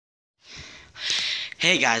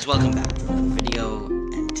Hey guys, welcome back to another video,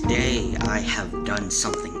 and today I have done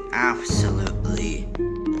something absolutely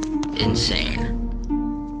insane.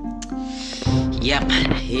 Yep,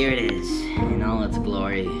 here it is, in all its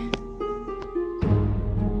glory.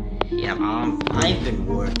 Yep, I've been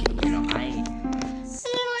working,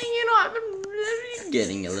 I've been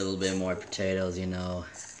getting a little bit more potatoes,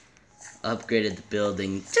 upgraded the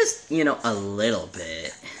building, just, a little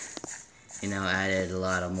bit. Added a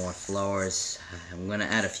lot of more floors. I'm gonna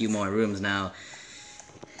add a few more rooms now.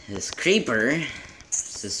 This creeper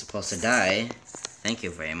is supposed to die. Thank you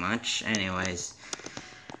very much. Anyways,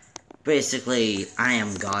 basically, I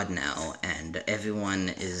am God now, and everyone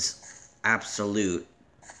is absolute.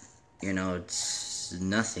 It's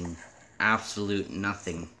nothing. Absolute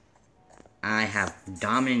nothing. I have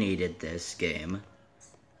dominated this game,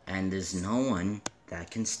 and there's no one that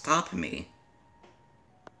can stop me.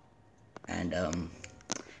 And,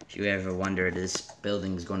 if you ever wondered, this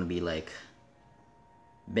building's going to be, a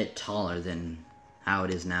bit taller than how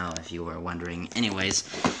it is now, if you were wondering. Anyways,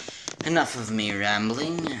 enough of me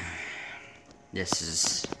rambling. This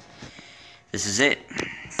is it.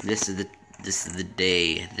 This is the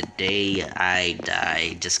day I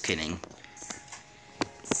die. Just kidding.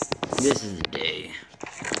 This is the day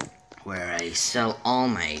where I sell all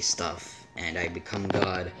my stuff, and I become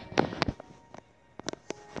God.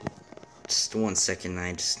 Just 1 second,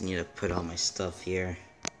 I just need to put all my stuff here.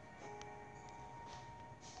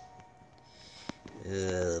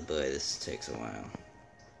 Oh boy, this takes a while.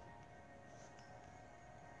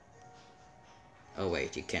 Oh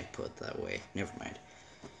wait, you can't put it that way. Never mind.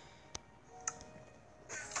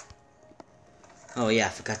 Oh yeah, I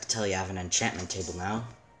forgot to tell you I have an enchantment table now.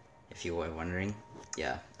 If you were wondering.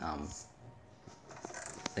 Yeah, I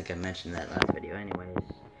think I mentioned that last video anyways.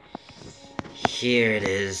 Here it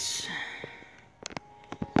is.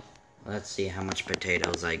 Let's see how much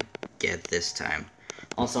potatoes I get this time.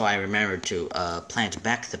 Also, I remembered to plant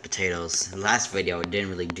back the potatoes. Last video, I didn't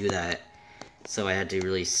really do that. So I had to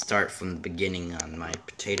really start from the beginning on my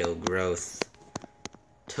potato growth.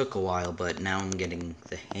 Took a while, but now I'm getting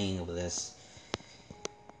the hang of this.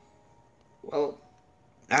 Well,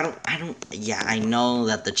 yeah, I know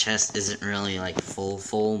that the chest isn't really,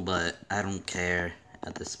 full, but I don't care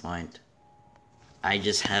at this point. I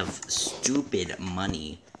just have stupid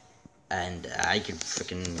money. And I can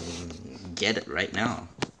freaking get it right now.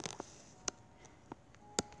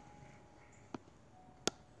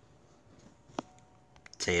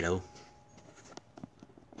 Potato.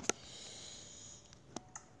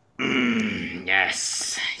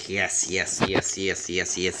 Yes. Yes.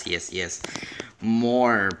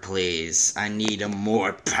 More, please. I need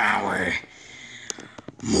more power.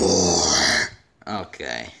 More.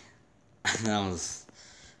 Okay. That was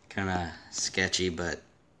kind of sketchy, but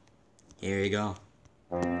here you go.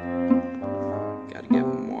 Gotta get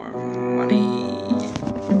more money.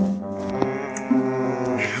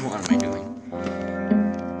 What am I doing?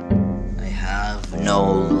 I have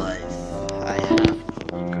no life. I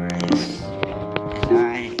have no grace. And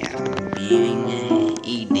I am being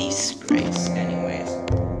a disgrace. Anyways.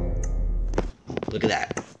 Look at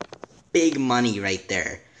that. Big money right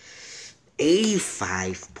there.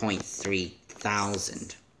 85.3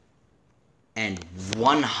 thousand. And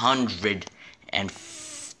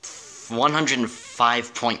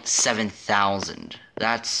 105.7 thousand.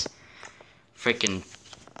 That's freaking.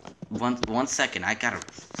 One second, I gotta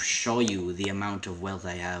show you the amount of wealth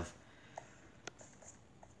I have.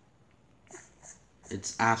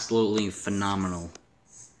 It's absolutely phenomenal.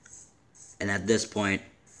 And at this point,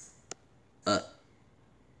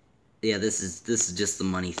 yeah, this is just the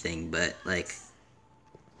money thing, but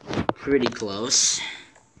pretty close.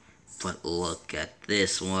 But look at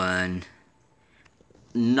this one.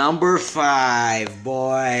 Number 5,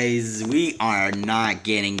 boys. We are not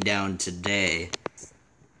getting down today.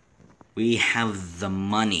 We have the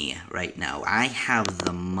money right now. I have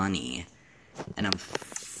the money. And I'm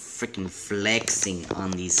freaking flexing on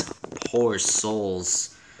these poor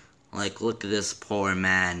souls. Look at this poor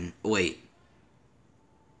man. Wait.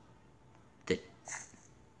 Did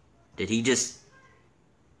he just...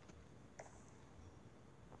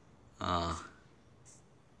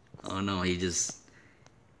 Oh no, he just...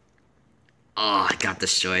 Oh, I got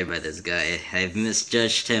destroyed by this guy. I've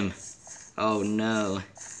misjudged him. Oh no.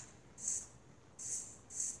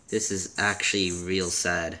 This is actually real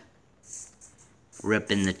sad.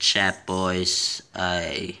 Rip in the chat, boys.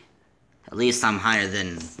 At least I'm higher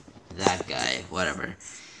than that guy. Whatever.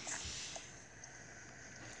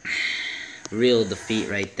 Real defeat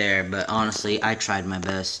right there, but honestly, I tried my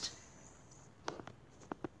best.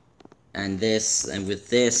 And with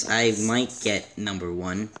this, I might get number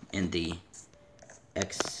 1 in the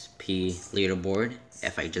XP leaderboard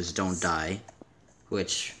if I just don't die,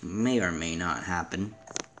 which may or may not happen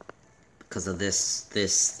because of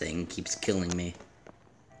this thing keeps killing me.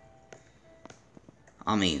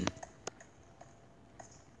 I mean,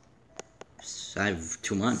 I have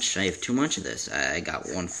too much. I have too much of this. I got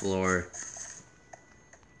 1 floor,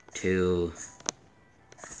 2,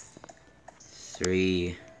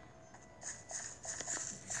 3,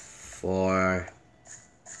 4,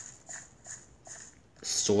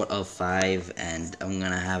 sort of 5, and I'm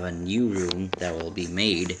gonna have a new room that will be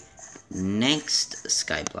made next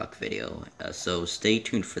Skyblock video. So stay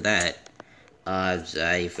tuned for that.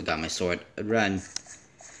 I forgot my sword. Run.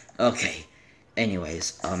 Okay.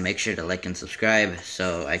 Anyways, make sure to like and subscribe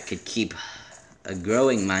so I could keep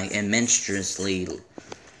growing my immensely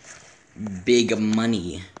big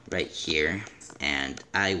money right here. And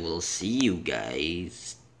I will see you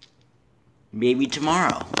guys maybe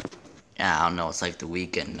tomorrow. Yeah, I don't know, it's like the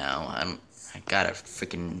weekend now. I gotta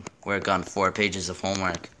freaking work on 4 pages of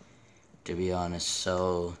homework, to be honest.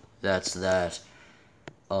 So that's that.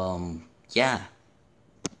 Yeah.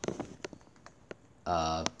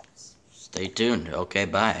 Stay tuned. Okay,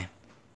 bye.